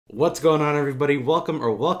What's going on, everybody?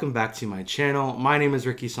 Welcome back to my channel. My name is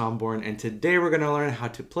Ricky Somborn, and today we're going to learn how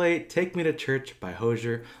to play Take Me to Church by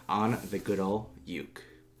Hozier on the good old uke.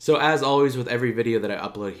 So as always with every video that I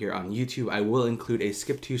upload here on YouTube, I will include a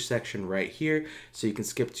skip to section right here, so you can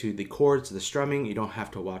skip to the chords, the strumming. You don't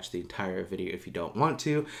have to watch the entire video if you don't want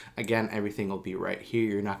to. Again, everything will be right here.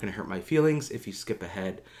 You're not going to hurt my feelings if you skip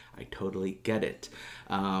ahead. I totally get it.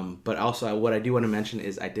 But also what I do want to mention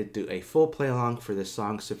is I did do a full play along for this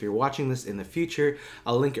song. So if you're watching this in the future,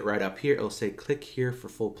 I'll link it right up here. It'll say click here for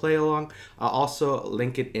full play along. I'll also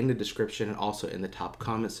link it in the description and also in the top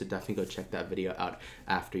comments. So definitely go check that video out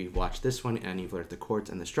after you've watched this one and you've learned the chords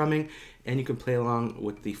and the strumming. And you can play along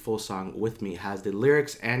with the full song with me. It has the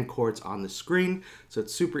lyrics and chords on the screen. So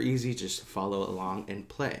it's super easy just to follow along and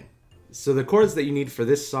play. So the chords that you need for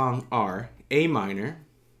this song are A minor,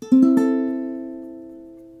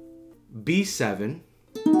 B7,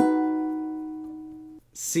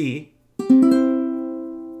 C,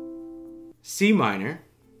 C minor,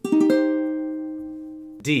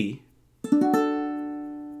 D,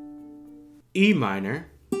 E minor,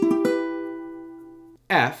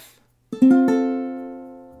 F,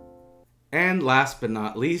 and last but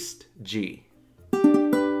not least, G.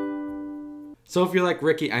 So if you're like,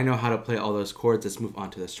 Ricky, I know how to play all those chords, let's move on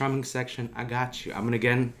to the strumming section. I got you. I'm gonna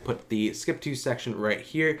again put the skip to section right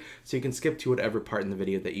here, so you can skip to whatever part in the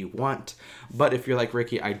video that you want. But if you're like,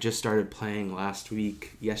 Ricky, I just started playing last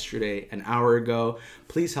week, yesterday, an hour ago,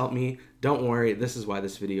 please help me. Don't worry, this is why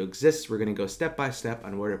this video exists. We're gonna go step by step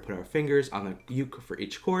on where to put our fingers on the uke for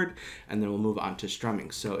each chord, and then we'll move on to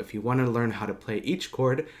strumming. So if you wanna learn how to play each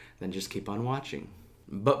chord, then just keep on watching.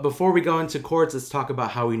 But before we go into chords, let's talk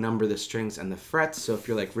about how we number the strings and the frets. So if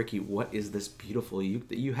you're like, Ricky, what is this beautiful uke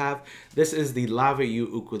that you have? This is the Lava U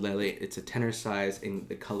ukulele. It's a tenor size in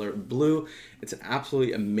the color blue. It's an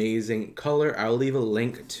absolutely amazing color. I'll leave a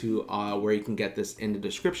link to where you can get this in the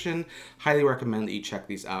description. Highly recommend that you check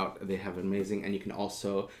these out. They have amazing, and you can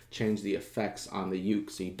also change the effects on the uke,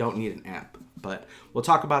 so you don't need an amp. But we'll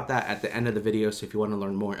talk about that at the end of the video, so if you want to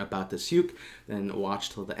learn more about this uke, then watch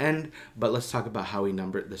till the end. But let's talk about how we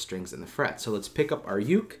number the strings and the frets. So let's pick up our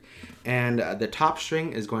uke, and the top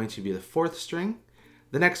string is going to be the 4th string.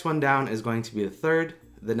 The next one down is going to be the 3rd.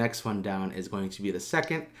 The next one down is going to be the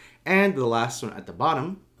 2nd. And the last one at the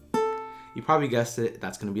bottom, you probably guessed it,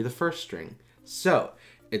 that's going to be the 1st string. So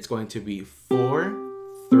it's going to be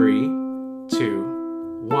 4, 3,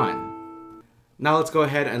 2, 1. Now let's go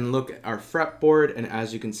ahead and look at our fretboard, and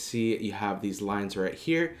as you can see, you have these lines right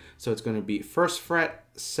here. So it's going to be 1st fret,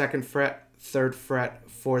 2nd fret, 3rd fret,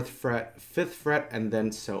 4th fret, 5th fret, and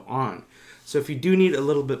then so on. So if you do need a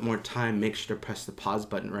little bit more time, make sure to press the pause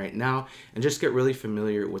button right now and just get really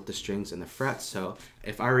familiar with the strings and the frets. So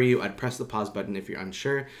if I were you, I'd press the pause button if you're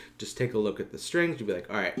unsure. Just take a look at the strings. You'll be like,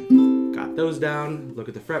 all right, got those down. Look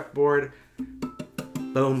at the fretboard.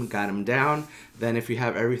 Boom, got them down. Then if you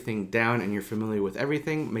have everything down and you're familiar with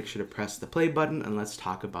everything, make sure to press the play button and let's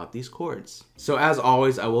talk about these chords. So as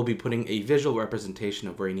always, I will be putting a visual representation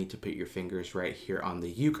of where you need to put your fingers right here on the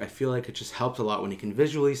uke. I feel like it just helps a lot when you can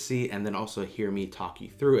visually see and then also hear me talk you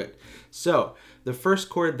through it. So the first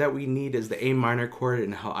chord that we need is the A minor chord,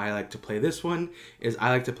 and how I like to play this one is I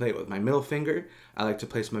like to play it with my middle finger. I like to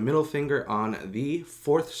place my middle finger on the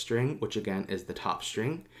 4th string, which again is the top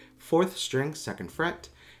string, 4th string, 2nd fret,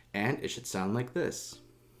 and it should sound like this.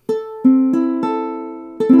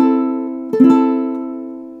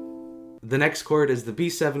 The next chord is the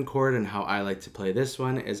B7 chord, and how I like to play this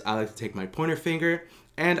one is I like to take my pointer finger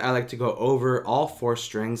and I like to go over all 4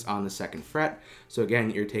 strings on the 2nd fret. So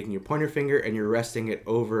again, you're taking your pointer finger and you're resting it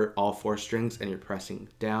over all 4 strings and you're pressing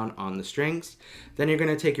down on the strings. Then you're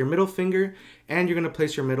going to take your middle finger and you're going to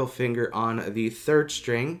place your middle finger on the 3rd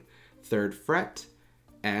string, 3rd fret,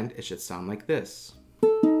 and it should sound like this.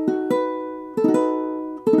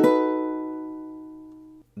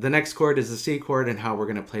 The next chord is the C chord, and how we're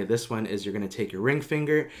going to play this one is you're going to take your ring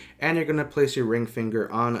finger and you're going to place your ring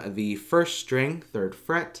finger on the 1st string, 3rd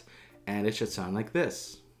fret, and it should sound like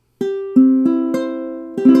this.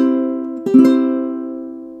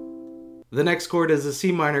 The next chord is the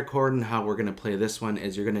C minor chord, and how we're going to play this one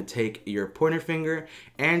is you're going to take your pointer finger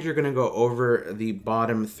and you're going to go over the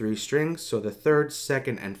bottom 3 strings. So the 3rd,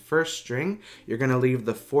 2nd, and 1st string. You're going to leave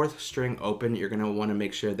the 4th string open. You're going to want to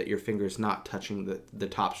make sure that your finger is not touching the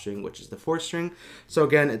top string, which is the 4th string. So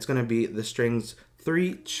again, it's going to be the strings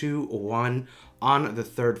 3, 2, 1 on the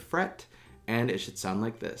 3rd fret, and it should sound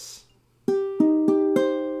like this.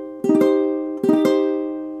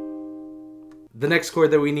 The next chord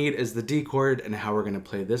that we need is the D chord, and how we're going to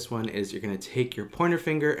play this one is you're going to take your pointer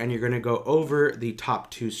finger and you're going to go over the top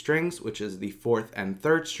 2 strings, which is the 4th and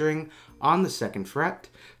 3rd string on the 2nd fret.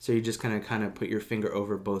 So you're just going to kind of put your finger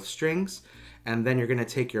over both strings, and then you're going to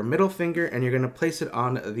take your middle finger and you're going to place it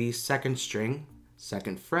on the 2nd string,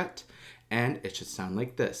 2nd fret, and it should sound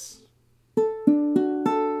like this.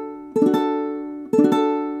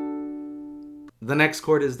 The next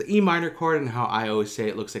chord is the E minor chord, and how I always say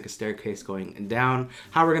it looks like a staircase going down.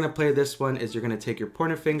 How we're going to play this one is you're going to take your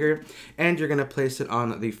pointer finger and you're going to place it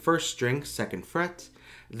on the 1st string, 2nd fret.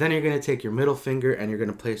 Then you're going to take your middle finger and you're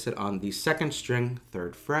going to place it on the 2nd string,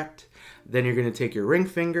 3rd fret. Then you're going to take your ring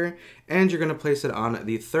finger and you're going to place it on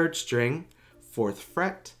the 3rd string, 4th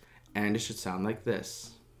fret, and it should sound like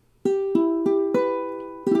this.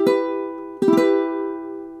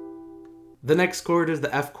 The next chord is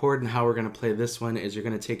the F chord, and how we're going to play this one is you're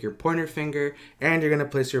going to take your pointer finger and you're going to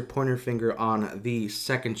place your pointer finger on the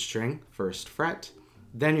 2nd string, 1st fret.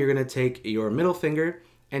 Then you're going to take your middle finger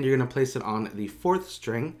and you're going to place it on the 4th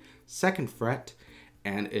string, 2nd fret,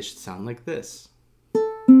 and it should sound like this.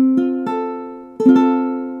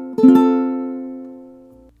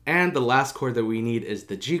 And the last chord that we need is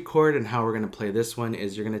the G chord, and how we're going to play this one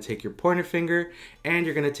is you're going to take your pointer finger and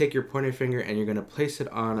you're going to take your pointer finger and you're going to place it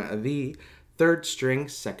on the 3rd string,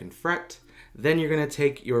 2nd fret. Then you're going to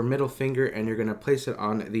take your middle finger and you're going to place it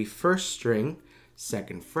on the 1st string,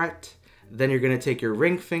 2nd fret. Then you're going to take your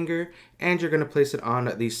ring finger and you're going to place it on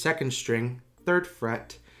the 2nd string, 3rd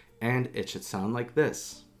fret, and it should sound like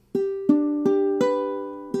this.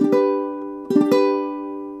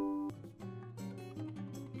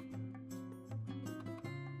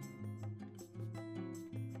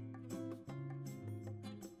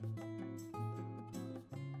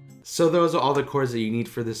 So those are all the chords that you need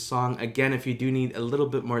for this song. Again, if you do need a little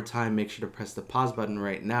bit more time, make sure to press the pause button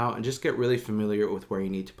right now and just get really familiar with where you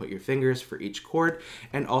need to put your fingers for each chord,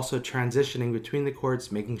 and also transitioning between the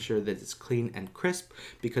chords, making sure that it's clean and crisp,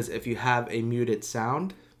 because if you have a muted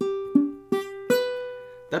sound,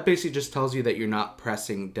 that basically just tells you that you're not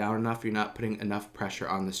pressing down enough, you're not putting enough pressure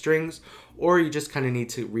on the strings, or you just kind of need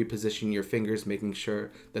to reposition your fingers, making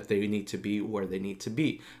sure that they need to be where they need to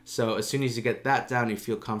be. So as soon as you get that down, you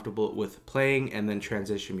feel comfortable with playing and then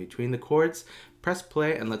transition between the chords, press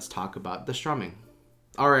play and let's talk about the strumming.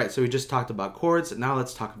 Alright, so we just talked about chords, now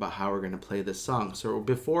let's talk about how we're going to play this song. So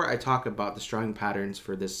before I talk about the strumming patterns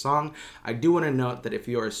for this song, I do want to note that if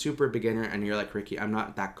you are a super beginner and you're like, Ricky, I'm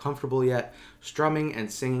not that comfortable yet strumming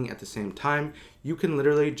and singing at the same time, you can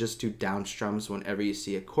literally just do down strums whenever you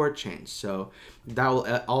see a chord change. So that will,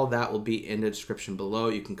 all that will be in the description below.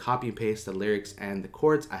 You can copy and paste the lyrics and the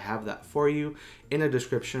chords. I have that for you in the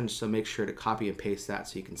description, so make sure to copy and paste that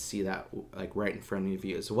so you can see that like right in front of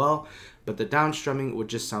you as well. But the down strumming would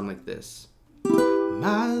just sound like this.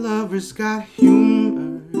 My lover's got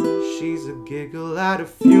humor, she's a giggle at a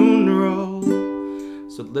funeral.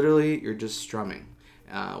 So literally you're just strumming.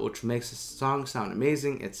 Which makes the song sound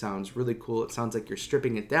amazing. It sounds really cool. It sounds like you're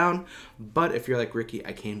stripping it down. But if you're like, Ricky,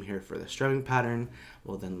 I came here for the strumming pattern,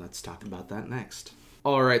 well then let's talk about that next.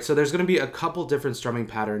 Alright, so there's going to be a couple different strumming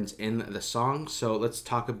patterns in the song. So let's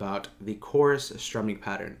talk about the chorus strumming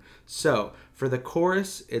pattern. So for the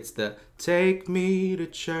chorus, it's the take me to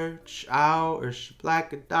church, I'll worship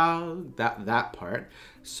like a dog, that part.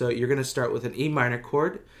 So you're going to start with an E minor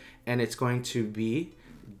chord, and it's going to be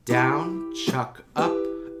down, chuck, up,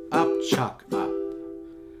 chuck, up.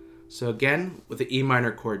 So again, with the E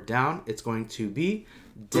minor chord down, it's going to be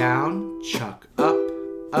down, chuck, up,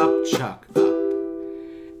 chuck, up.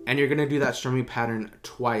 And you're going to do that strumming pattern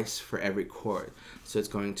twice for every chord. So it's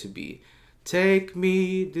going to be take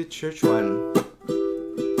me to church, 1,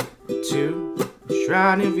 2,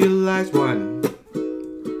 shrine of your lies, 1,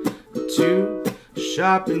 2,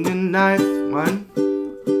 sharpen your knife, 1,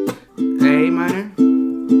 A minor,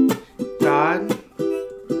 God,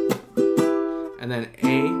 and then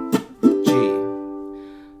A, G.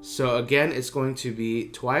 So again, it's going to be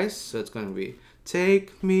twice. So it's going to be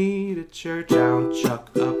take me to church, down, chuck,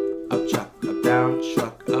 up, chuck, up, down,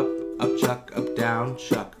 chuck, up, chuck, up, down,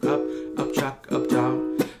 chuck, up, chuck, up,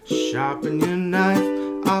 down. Sharpen your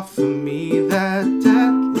knife, offer me that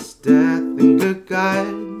deathless death and good God.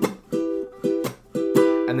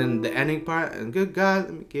 And then the ending part, and good God,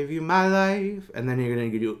 let me give you my life. And then you're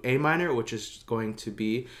going to do A minor, which is going to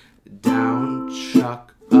be down,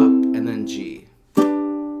 chuck, up, and then G.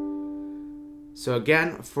 So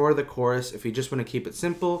again, for the chorus, if you just want to keep it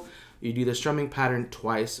simple, you do the strumming pattern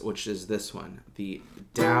twice, which is this one. The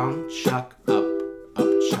down, chuck, up,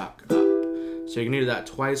 chuck, up. So you're going to do that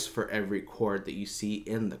twice for every chord that you see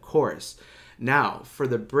in the chorus. Now, for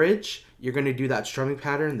the bridge, you're going to do that strumming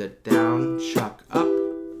pattern, the down, chuck, up,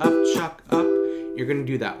 chuck, up. You're going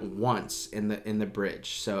to do that once in the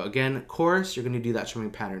bridge. So again, chorus, you're going to do that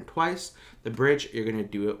strumming pattern twice. The bridge, you're going to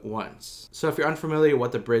do it once. So if you're unfamiliar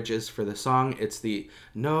what the bridge is for the song, it's the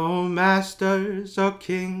no masters or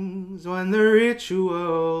kings when the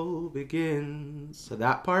ritual begins. So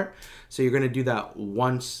that part. So you're going to do that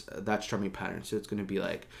once, that strumming pattern. So it's going to be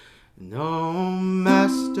like no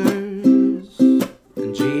masters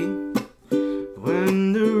and G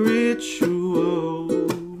when the ritual.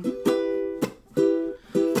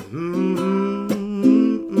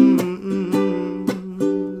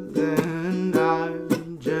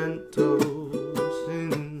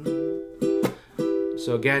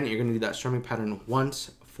 So again, you're going to do that strumming pattern once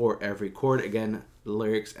for every chord. Again, the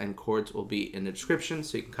lyrics and chords will be in the description,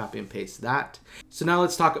 so you can copy and paste that. So now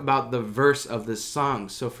let's talk about the verse of this song.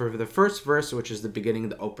 So for the first verse, which is the beginning,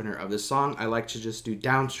 the opener of the song, I like to just do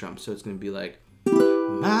down strum. So it's going to be like,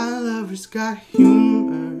 my lover's got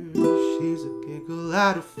humor, she's a giggle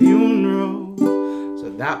at a funeral. So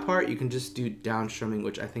that part, you can just do down strumming,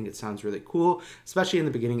 which I think it sounds really cool, especially in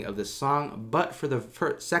the beginning of this song. But for the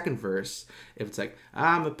second verse, if it's like,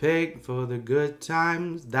 I'm a pig for the good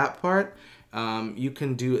times, that part, you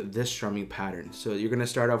can do this strumming pattern. So you're going to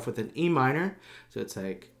start off with an E minor. So it's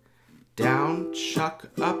like down, chuck,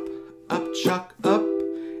 up, chuck, up.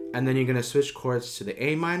 And then you're going to switch chords to the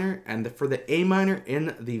A minor. And for the A minor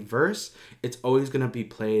in the verse, it's always going to be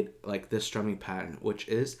played like this strumming pattern, which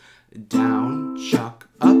is down, chuck,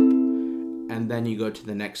 up. And then you go to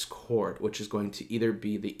the next chord, which is going to either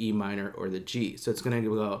be the E minor or the G. So it's going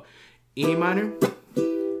to go E minor,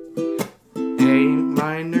 A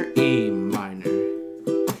minor, E minor,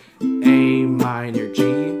 A minor, G,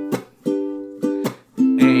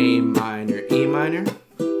 A minor, E minor,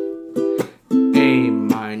 A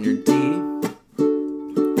minor, D,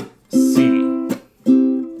 C.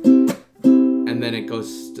 And then it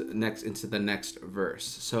goes next into the next verse.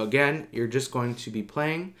 So again, you're just going to be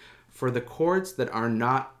playing for the chords that are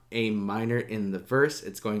not A minor in the verse.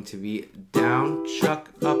 It's going to be down, chuck,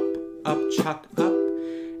 up, chuck, up.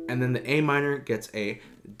 And then the A minor gets a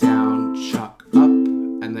down, chuck, up.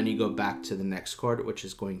 And then you go back to the next chord, which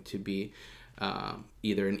is going to be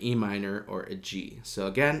either an E minor or a G. So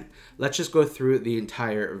again, let's just go through the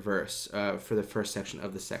entire verse for the first section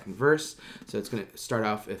of the second verse. So it's going to start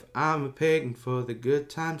off with I'm a pig for the good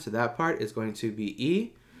time. So that part is going to be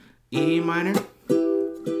E, E minor,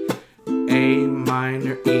 A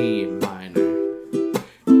minor, E minor,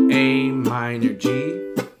 A minor, G,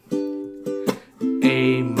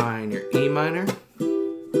 A minor, E minor,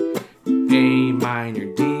 A minor,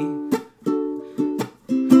 D,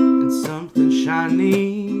 and something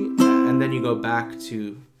shiny, and then you go back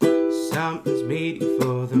to something's meaty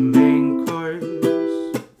for the main chorus.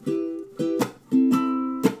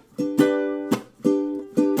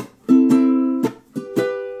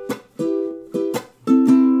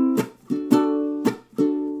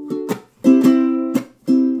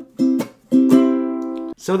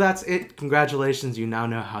 So that's it. Congratulations, you now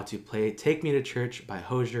know how to play Take Me to Church by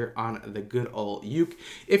Hozier on the good old uke.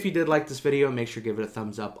 If you did like this video, make sure to give it a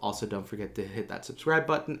thumbs up. Also, don't forget to hit that subscribe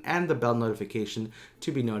button and the bell notification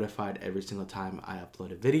to be notified every single time I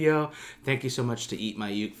upload a video. Thank you so much to Eat My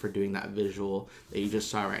Uke for doing that visual that you just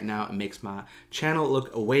saw right now. It makes my channel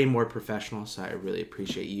look way more professional, so I really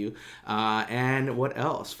appreciate you. And what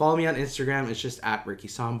else? Follow me on Instagram. It's just at Ricky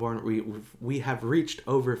Somborn. We have reached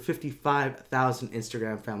over 55,000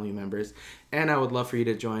 Instagram family members, and I would love for you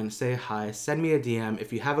to join. Say hi, send me a DM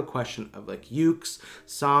if you have a question of like ukes,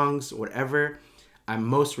 songs, whatever. I'm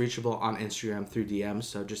most reachable on Instagram through DMs,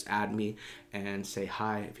 so just add me and say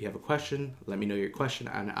hi. If you have a question, let me know your question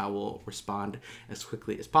and I will respond as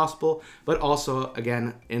quickly as possible. But also,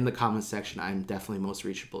 again, in the comments section, I'm definitely most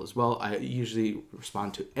reachable as well. I usually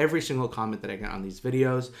respond to every single comment that I get on these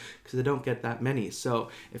videos because I don't get that many. So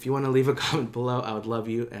if you want to leave a comment below, I would love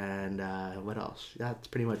you. And what else? That's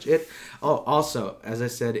pretty much it. Oh, also, as I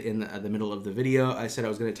said in the middle of the video, I said I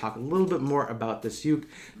was going to talk a little bit more about this uke.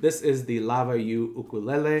 This is the Lava U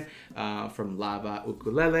ukulele from Lava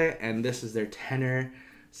Ukulele, and this is their tenor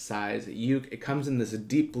size uke. It comes in this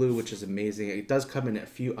deep blue, which is amazing. It does come in a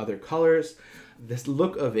few other colors. This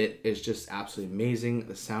look of it is just absolutely amazing.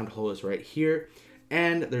 The sound hole is right here,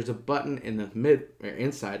 and there's a button in the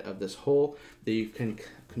inside of this hole that you can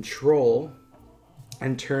control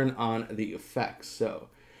and turn on the effects. So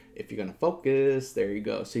if you're gonna focus, there you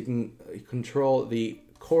go. So you can control the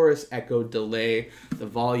chorus, echo, delay, the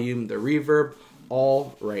volume, the reverb,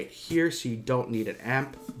 all right here, so you don't need an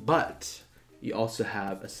amp. But you also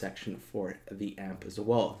have a section for the amp as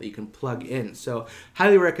well that you can plug in. So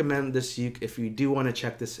highly recommend this uke if you do want to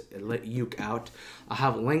check this uke out. I'll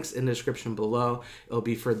have links in the description below. It'll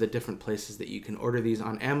be for the different places that you can order these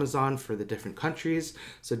on Amazon for the different countries.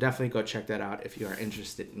 So definitely go check that out if you are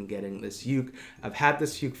interested in getting this uke. I've had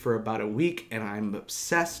this uke for about a week and I'm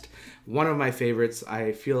obsessed. One of my favorites.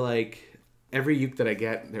 I feel like every uke that I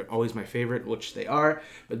get, they're always my favorite, which they are.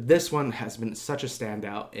 But this one has been such a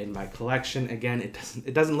standout in my collection. Again,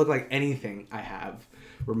 it doesn't look like anything I have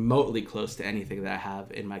remotely close to anything that I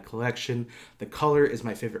have in my collection. The color is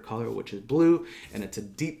my favorite color, which is blue, and it's a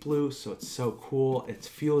deep blue, so it's so cool. It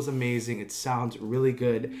feels amazing. It sounds really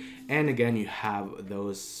good. And again, you have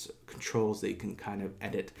those controls that you can kind of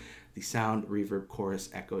edit the sound, reverb, chorus,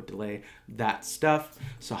 echo, delay, that stuff.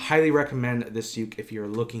 So highly recommend this uke if you're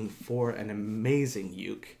looking for an amazing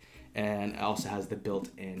uke. And it also has the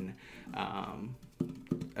built-in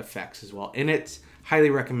effects as well in it.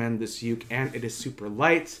 Highly recommend this uke, and it is super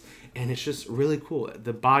light and it's just really cool.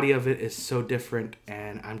 The body of it is so different,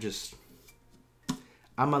 and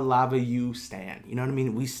I'm a Lava U stan. You know what I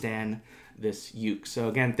mean? We stan this uke. So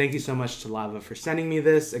again, thank you so much to Lava for sending me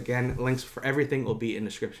this. Again, links for everything will be in the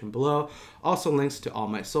description below. Also, links to all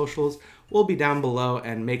my socials will be down below,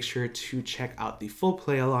 and make sure to check out the full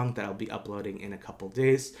play along that I'll be uploading in a couple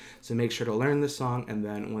days. So make sure to learn the song, and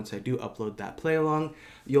then once I do upload that play along,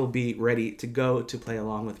 you'll be ready to go to play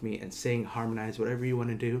along with me and sing, harmonize, whatever you want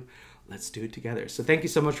to do. Let's do it together. So thank you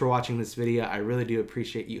so much for watching this video. I really do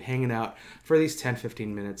appreciate you hanging out for these 10-15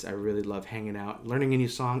 minutes. I really love hanging out, learning a new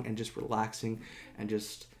song, and just relaxing and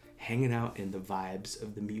just hanging out in the vibes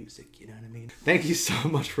of the music. You know what I mean? Thank you so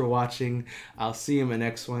much for watching. I'll see you in my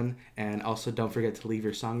next one. And also don't forget to leave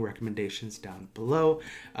your song recommendations down below.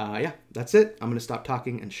 Yeah, that's it. I'm going to stop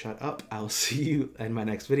talking and shut up. I'll see you in my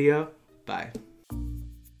next video. Bye.